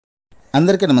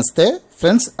అందరికీ నమస్తే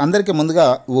ఫ్రెండ్స్, అందరికీ ముందుగా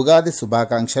ఉగాది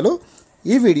శుభాకాంక్షలు.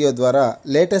 ఈ వీడియో ద్వారా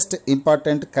లేటెస్ట్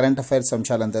ఇంపార్టెంట్ కరెంట్ అఫైర్స్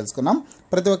అంశాలను తెలుసుకున్నాం.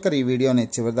 ప్రతి ఒక్కరు ఈ వీడియోని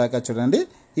చివరిదాకా చూడండి.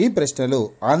 ఈ ప్రశ్నలు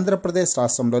ఆంధ్రప్రదేశ్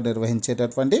రాష్ట్రంలో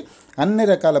నిర్వహించేటటువంటి అన్ని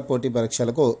రకాల పోటీ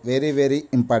పరీక్షలకు వెరీ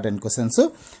ఇంపార్టెంట్ క్వశ్చన్స్.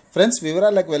 ఫ్రెండ్స్,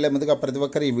 వివరాలకు వెళ్లే ముందుగా ప్రతి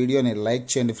ఒక్కరు ఈ వీడియోని లైక్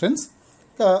చేయండి. ఫ్రెండ్స్,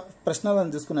 ఇక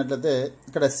ప్రశ్నలను చూసుకున్నట్లయితే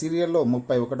ఇక్కడ సీరియల్లో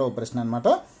 31వ ప్రశ్న అనమాట.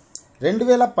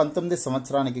 2019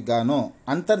 సంవత్సరానికి గాను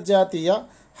అంతర్జాతీయ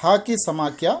హాకీ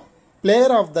సమాఖ్య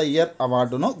ప్లేయర్ ఆఫ్ ద ఇయర్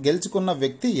అవార్డును గెలుచుకున్న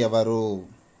వ్యక్తి ఎవరు?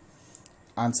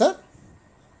 Answer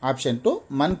option 2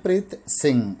 Manpreet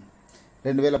Singh.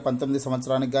 2019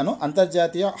 సంవత్సరానికి గాను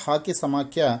అంతర్జాతీయ హాకీ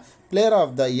సమాఖ్య ప్లేయర్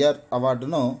ఆఫ్ ద ఇయర్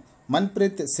అవార్డును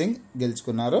మన్ప్రీత్ సింగ్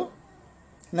గెలుచుకున్నారు.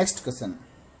 Next question.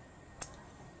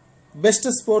 Best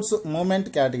sports moment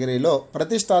కేటగిరీలో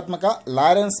ప్రతిష్టాత్మక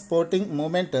లారెన్స్ స్పోర్టింగ్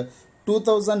మూమెంట్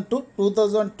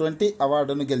 2000-2020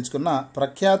 అవార్డును గెలుచుకున్న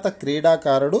ప్రఖ్యాత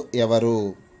క్రీడాకారుడు ఎవరు?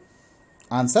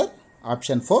 Answer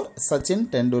option 4 Sachin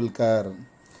Tendulkar.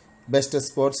 Best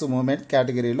sports moment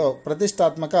కేటగిరీలో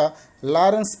ప్రతిష్టాత్మక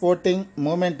లారెన్స్ స్పోర్టింగ్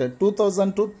మూమెంట్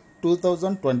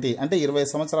 2000-2020 అంటే 20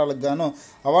 సంవత్సరాలకు గాను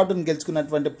అవార్డును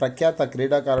గెలుచుకున్నటువంటి ప్రఖ్యాత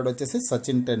క్రీడాకారుడు వచ్చేసి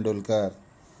సచిన్ టెండూల్కర్.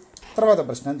 తర్వాత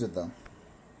ప్రశ్న చూద్దాం.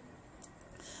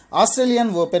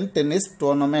 ఆస్ట్రేలియన్ ఓపెన్ టెన్నిస్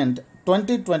టోర్నమెంట్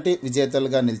 2020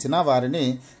 విజేతలుగా నిలిచిన వారిని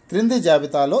క్రింది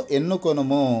జాబితాలో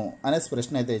ఎన్నుకొనుము అనే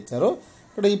ప్రశ్న అయితే ఇచ్చారు.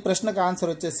 ఇక్కడ ఈ ప్రశ్నకు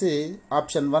ఆన్సర్ వచ్చేసి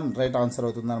ఆప్షన్ 1 రైట్ ఆన్సర్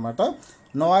అవుతుందన్నమాట.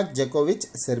 Novak జకోవిచ్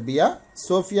Serbia,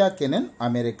 Sophia Kenin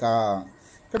America.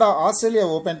 ఇక్కడ ఆస్ట్రేలియా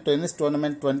ఓపెన్ టెన్నిస్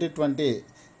టోర్నమెంట్ 2020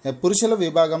 పురుషుల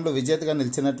విభాగంలో విజేతగా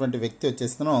నిలిచినటువంటి వ్యక్తి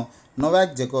వచ్చేస్తను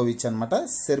నోవాక్ జకోవిచ్ అనమాట.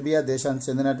 సెర్బియా దేశానికి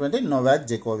చెందినటువంటి నోవాక్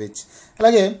జకోవిచ్.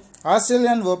 అలాగే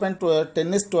ఆస్ట్రేలియన్ ఓపెన్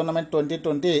టెన్నిస్ టోర్నమెంట్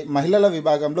 2020 మహిళల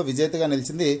విభాగంలో విజేతగా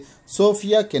నిలిచింది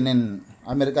సోఫియా కెనిన్.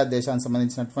 అమెరికా దేశానికి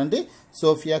సంబంధించినటువంటి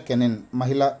సోఫియా కెనిన్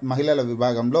మహిళల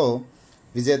విభాగంలో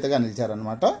విజేతగా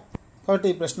నిలిచారనమాట. కాబట్టి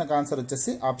ఈ ప్రశ్నకు ఆన్సర్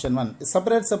వచ్చేసి ఆప్షన్ 1.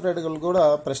 సపరేట్గా కూడా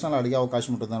ప్రశ్నలు అడిగే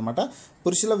అవకాశం ఉంటుందన్నమాట.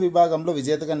 పురుషుల విభాగంలో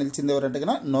విజేతగా నిలిచింది ఎవరంటే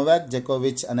కన్నా నోవాక్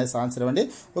జకోవిచ్ అనేసి ఆన్సర్ ఇవ్వండి.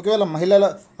 ఒకవేళ మహిళల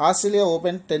ఆస్ట్రేలియా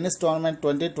ఓపెన్ టెన్నిస్ టోర్నమెంట్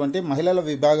 2020 మహిళల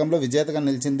విభాగంలో విజేతగా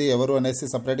నిలిచింది ఎవరు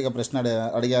అనేసి సపరేట్గా ప్రశ్న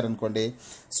అడిగారనుకోండి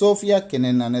సోఫియా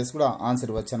కెనిన్ అనేసి కూడా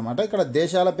ఆన్సర్ ఇవ్వచ్చు అనమాట. ఇక్కడ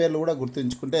దేశాల పేర్లు కూడా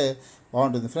గుర్తుంచుకుంటే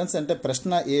బాగుంటుంది ఫ్రెండ్స్. అంటే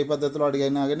ప్రశ్న ఏ పద్ధతిలో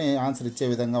అడిగినా కానీ ఆన్సర్ ఇచ్చే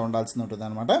విధంగా ఉండాల్సి ఉంటుంది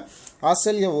అనమాట.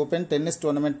 ఆస్ట్రేలియా ఓపెన్ టెన్నిస్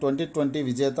టోర్నమెంట్ 2020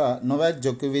 విజేత నోవాక్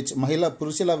జకోవిచ్,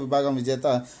 పురుషుల విభాగం విజేత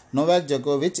నోవాక్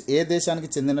జకోవిచ్ ఏ దేశానికి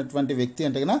చెందినటువంటి వ్యక్తి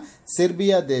అంటే కన్నా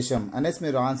సెర్బియా దేశం అనేసి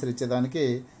మీరు ఆన్సర్ ఇచ్చేదానికి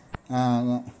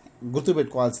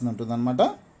గుర్తుపెట్టుకోవాల్సి ఉంటుంది అనమాట.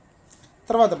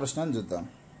 తర్వాత ప్రశ్నను చూద్దాం.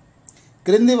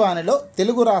 క్రింది వానిలో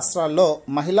తెలుగు రాష్ట్రాల్లో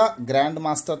మహిళా గ్రాండ్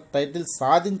మాస్టర్ టైటిల్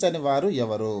సాధించని వారు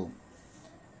ఎవరు?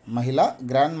 మహిళా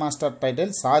గ్రాండ్ మాస్టర్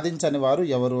టైటిల్ సాధించని వారు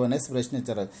ఎవరు అనేసి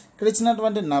ప్రశ్నించారు. ఇక్కడ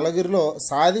ఇచ్చినటువంటి నలుగురిలో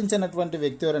సాధించినటువంటి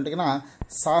వ్యక్తి ఎవరంటే కన్నా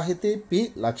సాహితీ పి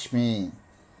లక్ష్మి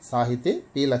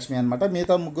అనమాట.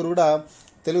 మిగతా ముగ్గురు కూడా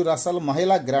తెలుగు రాష్ట్రాల్లో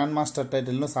మహిళా గ్రాండ్ మాస్టర్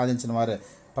టైటిల్ను సాధించిన వారే.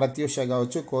 ప్రత్యూష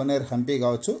కావచ్చు, కోనేరు హంపి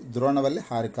కావచ్చు, ద్రోణవల్లి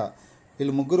హారిక,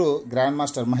 వీళ్ళు ముగ్గురు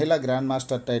మహిళా గ్రాండ్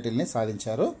మాస్టర్ టైటిల్ని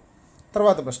సాధించారు.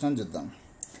 తర్వాత ప్రశ్న చూద్దాం.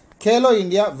 ఖేలో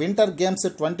ఇండియా వింటర్ గేమ్స్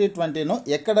 2020ను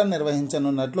ఎక్కడ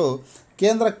నిర్వహించనున్నట్లు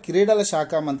కేంద్ర క్రీడల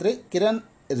శాఖ మంత్రి కిరణ్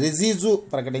రిజిజు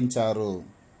ప్రకటించారు?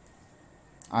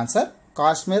 ఆన్సర్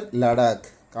కాశ్మీర్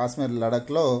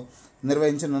లడాఖ్లో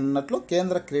నిర్వహించనున్నట్లు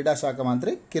కేంద్ర క్రీడా శాఖ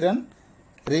మంత్రి కిరణ్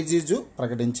రిజిజు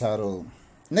ప్రకటించారు.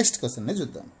 నెక్స్ట్ క్వశ్చన్ని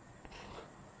చూద్దాం.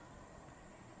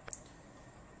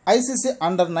 ఐసీసీ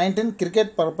అండర్-19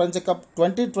 క్రికెట్ ప్రపంచ కప్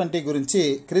 2020 గురించి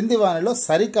క్రింది వానిలో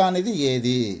సరికానిది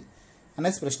ఏది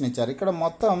అనేసి ప్రశ్నించారు. ఇక్కడ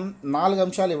మొత్తం 4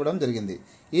 అంశాలు ఇవ్వడం జరిగింది.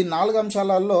 ఈ 4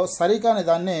 అంశాలలో సరికాని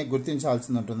దాన్ని గుర్తించాల్సి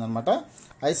ఉంటుందన్నమాట.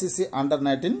 ఐసీసీ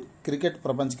అండర్-19 క్రికెట్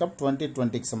ప్రపంచ కప్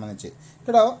 2020కి సంబంధించి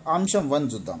ఇక్కడ అంశం 1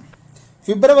 చూద్దాం.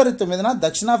 ఫిబ్రవరి 9న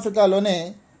దక్షిణాఫ్రికాలోని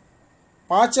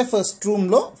పాచెఫ్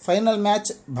స్ట్రూమ్లో ఫైనల్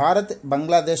మ్యాచ్ భారత్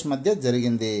బంగ్లాదేశ్ మధ్య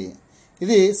జరిగింది.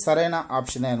 ఇది సరైన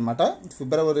ఆప్షనే అనమాట.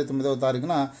 ఫిబ్రవరి 9వ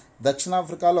తారీఖున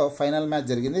దక్షిణాఫ్రికాలో ఫైనల్ మ్యాచ్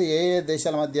జరిగింది. ఏ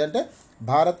దేశాల మధ్య అంటే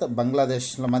భారత్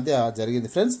బంగ్లాదేశ్ల మధ్య జరిగింది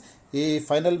ఫ్రెండ్స్. ఈ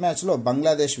ఫైనల్ మ్యాచ్లో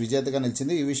బంగ్లాదేశ్ విజేతగా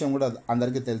నిలిచింది. ఈ విషయం కూడా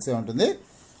అందరికీ తెలిసే ఉంటుంది.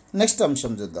 నెక్స్ట్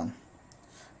అంశం చూద్దాం.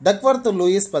 డక్వర్త్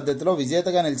లూయిస్ పద్ధతిలో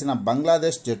విజేతగా నిలిచిన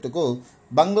బంగ్లాదేశ్ జట్టుకు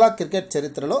బంగ్లా క్రికెట్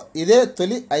చరిత్రలో ఇదే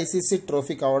తొలి ఐసీసీ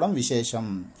ట్రోఫీ కావడం విశేషం.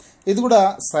 ఇది కూడా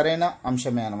సరైన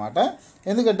అంశమే అనమాట.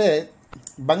 ఎందుకంటే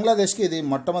బంగ్లాదేశ్కి ఇది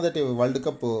మొట్టమొదటి వరల్డ్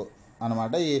కప్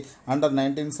అనమాట. ఈ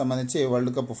అండర్-19 సంబంధించి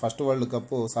ఫస్ట్ వరల్డ్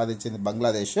కప్ సాధించింది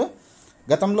బంగ్లాదేశ్.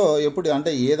 గతంలో ఎప్పుడు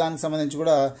అంటే ఏ దానికి సంబంధించి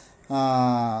కూడా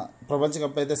ప్రపంచ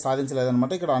కప్ అయితే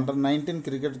సాధించలేదన్నమాట. ఇక్కడ అండర్-19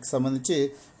 క్రికెట్కి సంబంధించి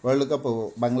వరల్డ్ కప్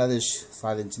బంగ్లాదేశ్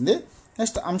సాధించింది.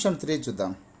 నెక్స్ట్ అంశం 3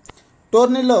 చూద్దాం.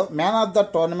 టోర్నీలో man of the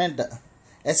tournament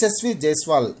SSV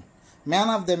Jaiswal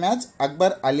man of the match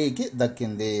Akbar అలీకి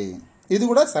దక్కింది. ఇది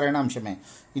కూడా సరైన అంశమే.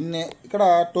 ఇక్కడ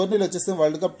టోర్నీలు వచ్చేసి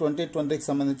వరల్డ్ కప్ 2020కి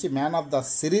సంబంధించి మ్యాన్ ఆఫ్ ద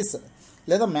సిరీస్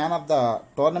లేదా man of the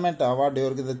tournament award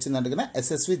ఎవరికి వచ్చిందంటే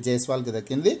ఎస్ఎస్వి జైస్వాల్కి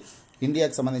దక్కింది.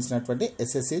 ఇండియాకి సంబంధించినటువంటి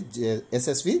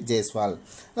ఎస్ఎస్వి జైస్వాల్.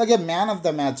 అలాగే man of the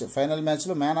match final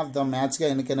మ్యాచ్లో మ్యాన్ ఆఫ్ ద మ్యాచ్గా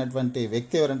ఎన్నికైనటువంటి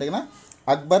వ్యక్తి ఎవరంటే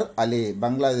అక్బర్ అలీ,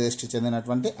 బంగ్లాదేశ్కి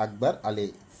చెందినటువంటి అక్బర్ అలీ.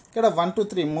 ఇక్కడ 1, 2,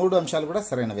 3 3 అంశాలు కూడా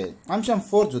సరైనవే. అంశం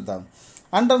 4 చూద్దాం.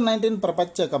 అండర్-19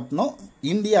 ప్రపంచ కప్ను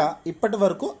ఇండియా ఇప్పటి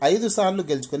వరకు 5 సార్లు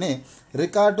గెలుచుకుని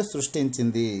రికార్డు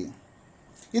సృష్టించింది.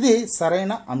 ఇది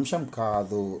సరైన అంశం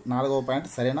కాదు. 4వ పాయింట్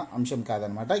సరైన అంశం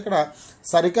కాదనమాట. ఇక్కడ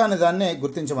సరికాని దాన్ని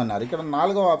గుర్తించమన్నారు. ఇక్కడ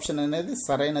 4వ ఆప్షన్ అనేది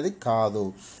సరైనది కాదు.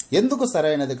 ఎందుకు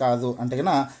సరైనది కాదు అంటే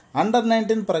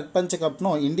అండర్-19 ప్రపంచ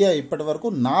కప్ను ఇండియా ఇప్పటి వరకు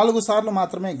 4 సార్లు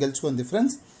మాత్రమే గెలుచుకుంది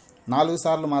ఫ్రెండ్స్. 4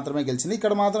 సార్లు మాత్రమే గెలిచింది.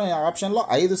 ఇక్కడ మాత్రం ఆప్షన్లో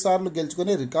 5 సార్లు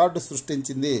గెలుచుకొని రికార్డు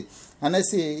సృష్టించింది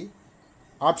అనేసి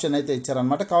ఆప్షన్ అయితే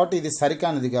ఇచ్చారనమాట. కాబట్టి ఇది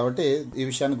సరికానిది. కాబట్టి ఈ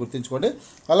విషయాన్ని గుర్తుంచుకోండి.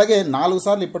 అలాగే 4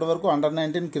 సార్లు ఇప్పటి వరకు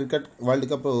అండర్-19 క్రికెట్ వరల్డ్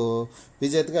కప్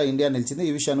విజేతగా ఇండియా నిలిచింది.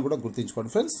 ఈ విషయాన్ని కూడా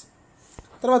గుర్తుంచుకోండి ఫ్రెండ్స్.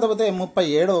 తర్వాత పోతే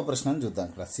 37వ ప్రశ్నను చూద్దాం.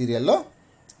 ఇక్కడ సీరియల్లో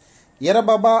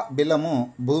ఎర్రబాబా బిలము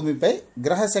భూమిపై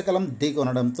గ్రహశకలం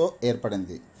ఢీకొనడంతో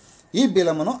ఏర్పడింది. ఈ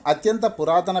బిలమును అత్యంత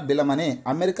పురాతన బిలమని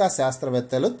అమెరికా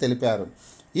శాస్త్రవేత్తలు తెలిపారు.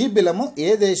 ఈ బిలము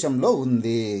ఏ దేశంలో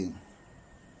ఉంది?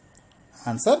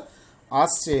 ఆన్సర్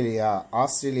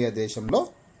ఆస్ట్రేలియా దేశంలో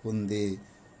ఉంది.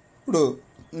 ఇప్పుడు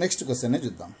నెక్స్ట్ క్వశ్చన్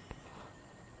చూద్దాం.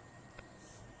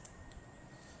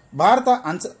 భారత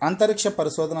అంతరిక్ష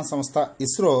పరిశోధన సంస్థ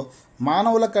ఇస్రో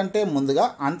మానవుల కంటే ముందుగా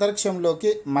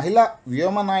అంతరిక్షంలోకి మహిళా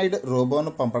వ్యోమనాయిడ్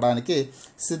రోబోను పంపడానికి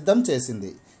సిద్ధం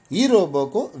చేసింది. ఈ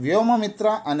రోబోకు వ్యోమమిత్ర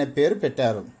అనే పేరు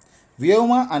పెట్టారు.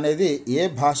 వ్యోమ అనేది ఏ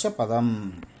భాష పదం?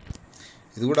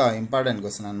 ఇది కూడా ఇంపార్టెంట్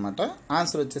క్వశ్చన్ అనమాట.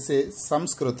 ఆన్సర్ వచ్చేసి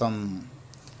సంస్కృతం.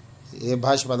 ఏ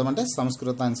భాష పదం అంటే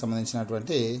సంస్కృతానికి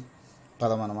సంబంధించినటువంటి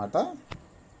పదం అనమాట.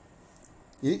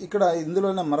 ఇక్కడ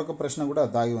ఇందులోనే మరొక ప్రశ్న కూడా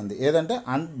దాగి ఉంది. ఏదంటే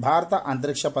భారత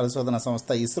అంతరిక్ష పరిశోధన సంస్థ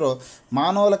ఇస్రో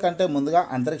మానవుల కంటే ముందుగా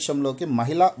అంతరిక్షంలోకి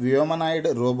మహిళా వ్యోమనాయిడ్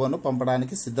రోబోను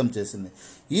పంపడానికి సిద్ధం చేసింది.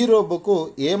 ఈ రోబోకు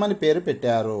ఏమని పేరు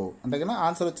పెట్టారు అంటే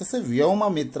ఆన్సర్ వచ్చేసి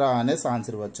వ్యోమమిత్ర అనేసి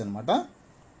ఆన్సర్ ఇవ్వచ్చు అనమాట.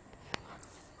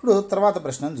 ఇప్పుడు తర్వాత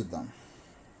ప్రశ్నను చూద్దాం.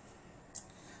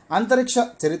 అంతరిక్ష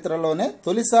చరిత్రలోనే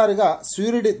తొలిసారిగా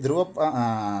సూర్యుడి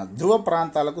ధ్రువ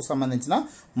ప్రాంతాలకు సంబంధించిన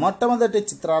మొట్టమొదటి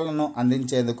చిత్రాలను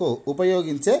అందించేందుకు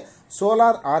ఉపయోగించే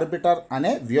సోలార్ ఆర్బిటర్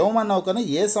అనే వ్యోమ నౌకను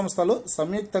ఏ సంస్థలు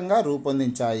సంయుక్తంగా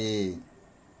రూపొందించాయి?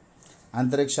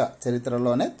 అంతరిక్ష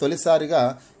చరిత్రలోనే తొలిసారిగా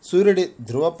సూర్యుడి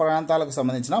ధ్రువ ప్రాంతాలకు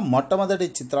సంబంధించిన మొట్టమొదటి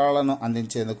చిత్రాలను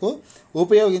అందించేందుకు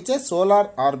ఉపయోగించే సోలార్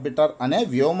ఆర్బిటర్ అనే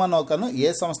వ్యోమ నౌకను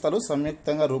ఏ సంస్థలు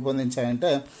సంయుక్తంగా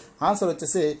రూపొందించాయంటే ఆన్సర్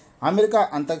వచ్చేసి అమెరికా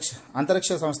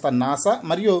అంతరిక్ష సంస్థ నాసా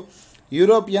మరియు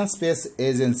యూరోపియన్ స్పేస్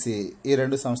ఏజెన్సీ. ఈ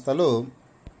 2 సంస్థలు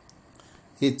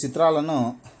ఈ చిత్రాలను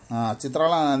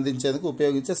అందించేందుకు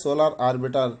ఉపయోగించే సోలార్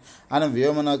ఆర్బిటర్ అనే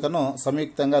వ్యోమ నౌకను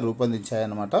సంయుక్తంగా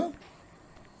రూపొందించాయన్నమాట.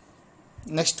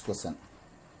 Next question.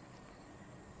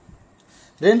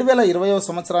 2020వ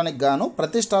సంవత్సరానికి గాను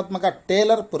ప్రతిష్టాత్మక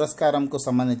టేలర్ పురస్కారంకు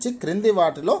సంబంధించి క్రింది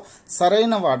వాటిలో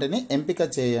సరైన వాటిని ఎంపిక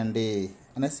చేయండి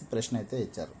అనేసి ప్రశ్న అయితే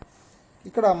ఇచ్చారు.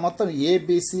 ఇక్కడ మొత్తం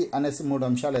ఏబిసి అనేసి 3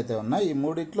 అంశాలు అయితే ఉన్నాయి. ఈ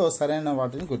 3 సరైన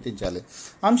వాటిని గుర్తించాలి.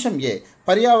 అంశం ఏ,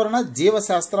 పర్యావరణ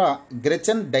జీవశాస్త్ర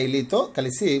గ్రెచెన్ డైలీతో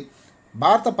కలిసి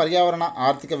భారత పర్యావరణ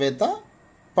ఆర్థికవేత్త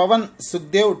పవన్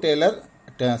సుఖ్దేవ్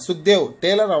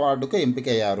టేలర్ అవార్డుకు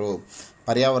ఎంపికయ్యారు.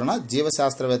 పర్యావరణ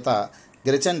జీవశాస్త్రవేత్త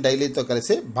గ్రెచెన్ డైలీతో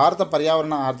కలిసి భారత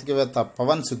పర్యావరణ ఆర్థికవేత్త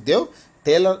పవన్ సుఖ్దేవ్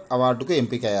టేలర్ అవార్డుకు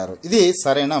ఎంపికయ్యారు. ఇది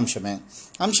సరైన అంశమే.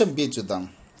 అంశం బి చూద్దాం.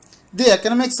 The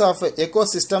economics of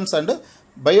ecosystems and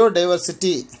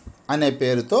biodiversity అనే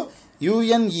పేరుతో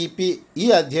యుఎన్ఈపి ఈ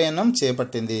అధ్యయనం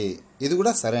చేపట్టింది. ఇది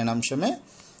కూడా సరైన అంశమే.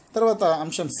 తర్వాత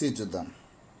అంశం సి చూద్దాం.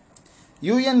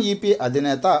 యుఎన్ఈపి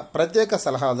అధినేత ప్రత్యేక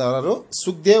సలహాదారు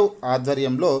సుఖ్దేవ్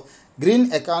ఆధ్వర్యంలో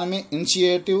గ్రీన్ ఎకానమీ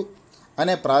ఇనిషియేటివ్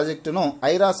అనే ప్రాజెక్టును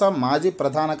ఐరాస మాజీ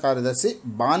ప్రధాన కార్యదర్శి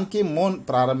బాన్ కి మూన్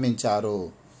ప్రారంభించారు.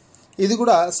 ఇది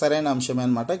కూడా సరైన అంశమే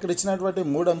అనమాట. ఇక్కడ ఇచ్చినటువంటి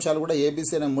 3 అంశాలు కూడా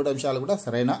ఏబిసి అనే 3 అంశాలు కూడా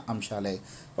సరైన అంశాలే.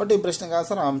 కాబట్టి ఈ ప్రశ్నకు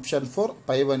ఆన్సర్ ఆప్షన్ 4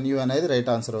 π1u అనేది రైట్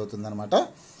ఆన్సర్ అవుతుందన్నమాట.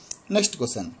 Next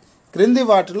question. క్రింది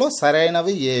వాటిలో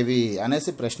సరైనవి ఏవి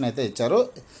అనేసి ప్రశ్న అయితే ఇచ్చారు.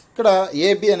 ఇక్కడ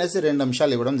ఏబి అనేసి 2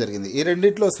 అంశాలు ఇవ్వడం జరిగింది. ఈ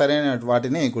రెండిట్లో సరైన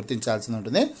వాటిని గుర్తించాల్సి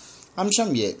ఉంటుంది. అంశం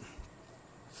ఏ,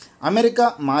 అమెరికా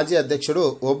మాజీ అధ్యక్షుడు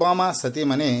ఒబామా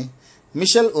సతీమణి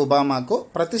మిషెల్ ఒబామాకు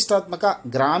ప్రతిష్టాత్మక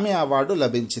గ్రామీ అవార్డు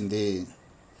లభించింది.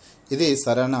 ఇది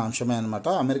సరైన అంశమే అనమాట.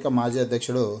 అమెరికా మాజీ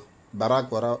అధ్యక్షుడు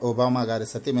బరాక్ ఒబామా గారి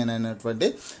సతీమైనటువంటి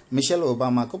మిషెల్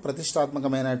ఒబామాకు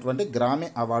ప్రతిష్టాత్మకమైనటువంటి గ్రామీ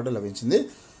అవార్డు లభించింది.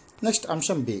 నెక్స్ట్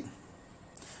అంశం బి,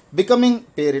 బికమింగ్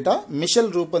పేరిట మిషెల్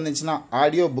రూపొందించిన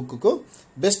audio book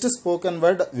best spoken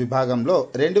word విభాగంలో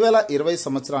 2020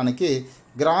 సంవత్సరానికి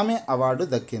గ్రామీ అవార్డు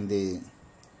దక్కింది.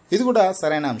 ఇది కూడా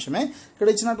సరైన అంశమే. ఇక్కడ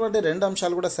ఇచ్చినటువంటి రెండు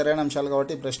అంశాలు కూడా సరైన అంశాలు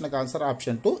కాబట్టి ప్రశ్నకు ఆన్సర్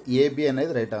ఆప్షన్ 2 AB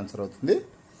అనేది రైట్ ఆన్సర్ అవుతుంది.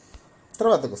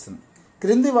 తర్వాత క్వశ్చన్,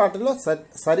 క్రింది వాటిలో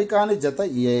సరికాని జత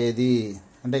ఏది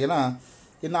అంటే కన్నా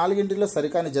ఈ నాలుగింటిలో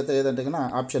సరికాని జత ఏదంటే కన్నా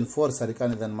ఆప్షన్ 4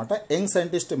 సరికానిది అనమాట. Young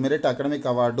scientist merit academic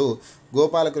award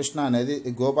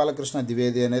Gopalakrishna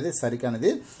Dwivedi అనేది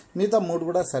సరికానిది. మిగతా 3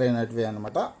 కూడా సరైనటివే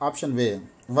అనమాట. ఆప్షన్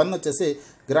 1 వచ్చేసి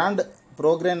గ్రాండ్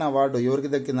ప్రోగ్రెన్ అవార్డు ఎవరికి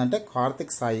దక్కిందంటే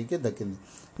కార్తిక్ సాయికి దక్కింది.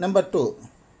 Number 2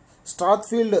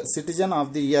 స్టాత్ఫీల్డ్ citizen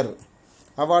of the year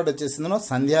award వచ్చేసిందో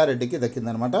సంధ్యారెడ్డికి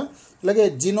దక్కిందనమాట. అలాగే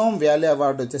జినోమ్ వ్యాలీ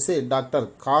అవార్డు వచ్చేసి డాక్టర్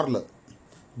కార్ల్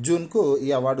జూన్కు ఈ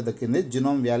అవార్డు దక్కింది.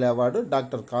 Genome valley award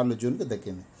doctor curl జూన్కు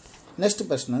దక్కింది. నెక్స్ట్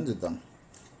ప్రశ్న చూద్దాం.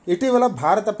 ఇటీవల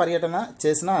భారత పర్యటన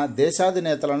చేసిన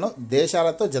దేశాధినేతలను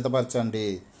దేశాలతో జతపరచండి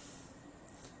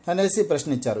అనేసి ప్రశ్న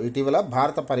ఇచ్చారు. ఇటీవల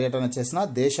భారత పర్యటన చేసిన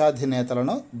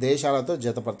దేశాధినేతలను దేశాలతో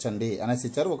జతపరచండి అనేసి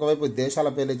ఇచ్చారు. ఒకవైపు దేశాల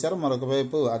పేర్లు ఇచ్చారు, మరొక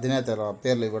వైపు అధినేతల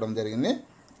పేర్లు ఇవ్వడం జరిగింది.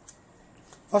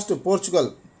 ఫస్ట్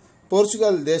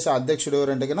పోర్చుగల్ దేశ అధ్యక్షుడు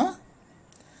ఎవరంటే కన్నా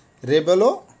రెబెలో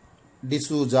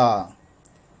డిసూజా.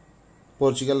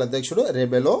 పోర్చుగల్ అధ్యక్షుడు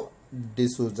రెబెలో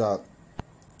డిసూజా.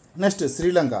 నెక్స్ట్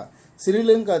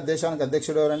శ్రీలంక దేశానికి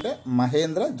అధ్యక్షుడు ఎవరంటే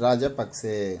మహేంద్ర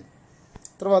రాజపక్సే.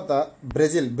 తర్వాత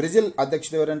బ్రెజిల్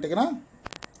అధ్యక్షుడు ఎవరంటే కన్నా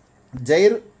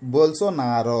జైర్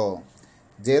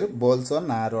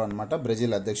బోల్సోనారో అనమాట.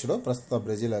 బ్రెజిల్ అధ్యక్షుడు, ప్రస్తుత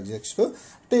బ్రెజిల్ అధ్యక్షుడు.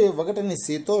 అంటే 1ని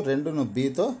సితో, 2ను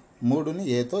బితో, 3ని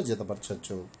ఏతో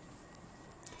జతపరచవచ్చు.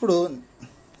 ఇప్పుడు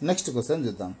నెక్స్ట్ క్వశ్చన్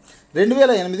చూద్దాం.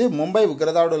 2008 ముంబై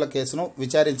ఉగ్రదాడుల కేసును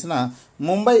విచారించిన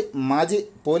ముంబై మాజీ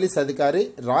పోలీస్ అధికారి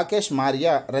రాకేష్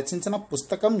మారియా రచించిన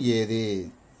పుస్తకం ఏది?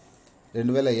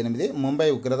 2008 ముంబై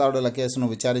ఉగ్రదాడుల కేసును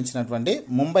విచారించినటువంటి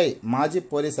ముంబై మాజీ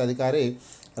పోలీస్ అధికారి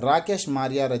రాకేష్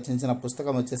మారియా రచించిన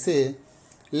పుస్తకం వచ్చేసి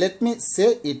let me say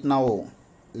it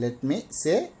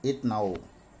now.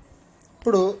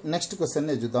 ఇప్పుడు నెక్స్ట్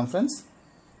క్వశ్చన్ని చూద్దాం friends.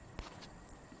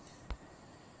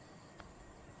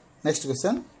 Next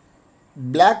question,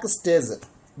 black stage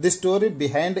the story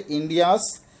behind India's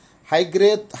high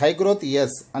growth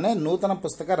years అనే నూతన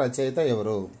పుస్తక రచయిత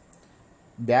ఎవరు?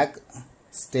 Black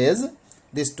stage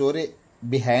the story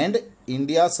behind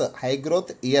India's high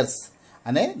growth years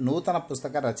అనే నూతన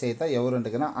పుస్తక రచయిత ఎవరు అంటే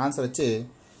కన్నా ఆన్సర్ వచ్చి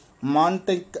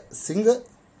మాంటెక్ సింగ్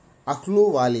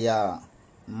అహ్లూవాలియా.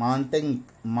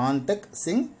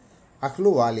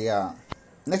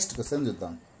 నెక్స్ట్ క్వశ్చన్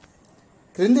చూద్దాం.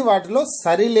 క్రింది వాటిలో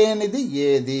సరిలేనిది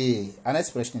ఏది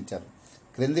అనేసి ప్రశ్నించారు.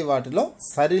 క్రింది వాటిలో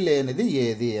సరిలేనిది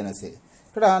ఏది అనేసి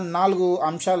ఇక్కడ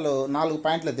 4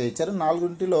 పాయింట్లు అయితే ఇచ్చారు.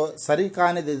 4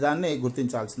 సరికానిది దాన్ని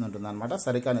గుర్తించాల్సి ఉంటుంది అనమాట.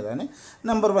 సరికాని దాన్ని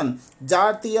నెంబర్ 1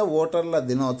 జాతీయ ఓటర్ల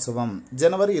దినోత్సవం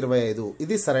జనవరి 25.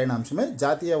 ఇది సరైన అంశమే.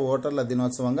 జాతీయ ఓటర్ల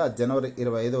దినోత్సవంగా జనవరి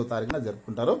 25వ తారీఖున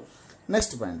జరుపుకుంటారు.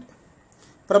 నెక్స్ట్ పాయింట్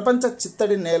ప్రపంచ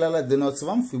చిత్తడి నేలల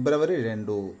దినోత్సవం ఫిబ్రవరి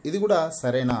 2. ఇది కూడా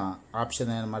సరైన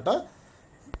ఆప్షన్ అనమాట.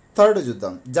 థర్డ్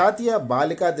చూద్దాం. జాతీయ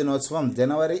బాలికా దినోత్సవం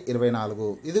జనవరి 24.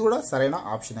 ఇది కూడా సరైన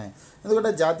ఆప్షనే. ఎందుకంటే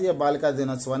జాతీయ బాలికా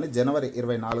దినోత్సవాన్ని జనవరి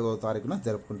 24వ తారీఖున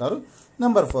జరుపుకుంటారు.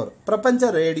 నెంబర్ 4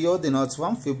 ప్రపంచ రేడియో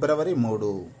దినోత్సవం ఫిబ్రవరి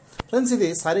 3. ఫ్రెండ్స్ ఇది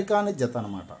సరికాని జత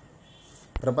అనమాట.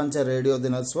 ప్రపంచ రేడియో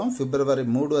దినోత్సవం ఫిబ్రవరి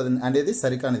 3 అనేది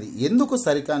సరికానిది. ఎందుకు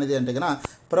సరికానిది అంటే కన్నా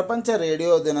ప్రపంచ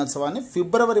రేడియో దినోత్సవాన్ని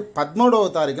ఫిబ్రవరి 13వ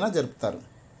తారీఖున జరుపుతారు.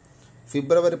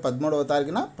 ఫిబ్రవరి 13వ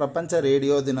తారీఖున ప్రపంచ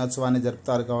రేడియో దినోత్సవాన్ని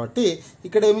జరుపుతారు. కాబట్టి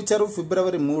ఇక్కడ ఏమిచ్చారు?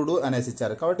 ఫిబ్రవరి 3 అనేసి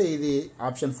ఇచ్చారు. కాబట్టి ఇది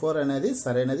ఆప్షన్ 4 అనేది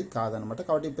సరైనది కాదనమాట.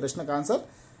 కాబట్టి ఈ ప్రశ్నకు ఆన్సర్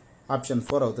ఆప్షన్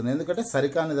 4 అవుతుంది. ఎందుకంటే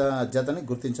సరికాని జతని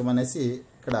గుర్తించమనేసి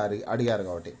ఇక్కడ అడిగారు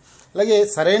కాబట్టి. అలాగే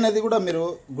సరైనది కూడా మీరు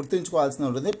గుర్తుంచుకోవాల్సి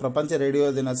ఉంటుంది. ప్రపంచ రేడియో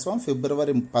దినోత్సవం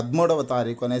ఫిబ్రవరి 13వ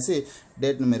తారీఖు అనేసి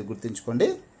డేట్ని మీరు గుర్తుంచుకోండి.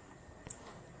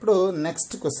 ఇప్పుడు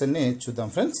నెక్స్ట్ క్వశ్చన్ని చూద్దాం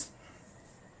ఫ్రెండ్స్.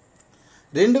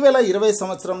 2020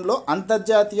 సంవత్సరంలో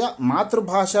అంతర్జాతీయ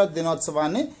మాతృభాషా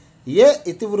దినోత్సవాన్ని ఏ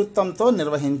ఇతివృత్తంతో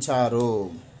నిర్వహించారు?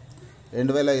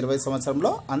 2020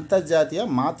 సంవత్సరంలో అంతర్జాతీయ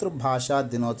మాతృభాషా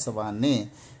దినోత్సవాన్ని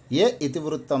ఏ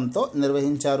ఇతివృత్తంతో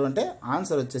నిర్వహించారు అంటే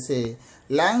ఆన్సర్ వచ్చేసి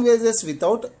లాంగ్వేజెస్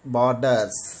వితౌట్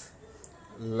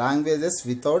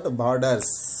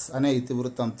బార్డర్స్ అనే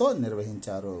ఇతివృత్తంతో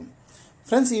నిర్వహించారు.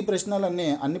 ఫ్రెండ్స్ ఈ ప్రశ్నలన్నీ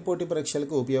అన్ని పోటీ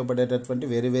పరీక్షలకు ఉపయోగపడేటటువంటి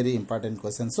వెరీ ఇంపార్టెంట్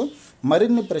క్వశ్చన్స్.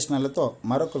 మరిన్ని ప్రశ్నలతో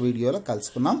మరొక వీడియోలో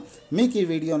కలుసుకుందాం. మీకు ఈ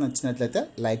వీడియో నచ్చినట్లయితే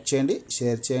లైక్ చేయండి,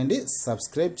 షేర్ చేయండి,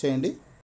 సబ్స్క్రైబ్ చేయండి.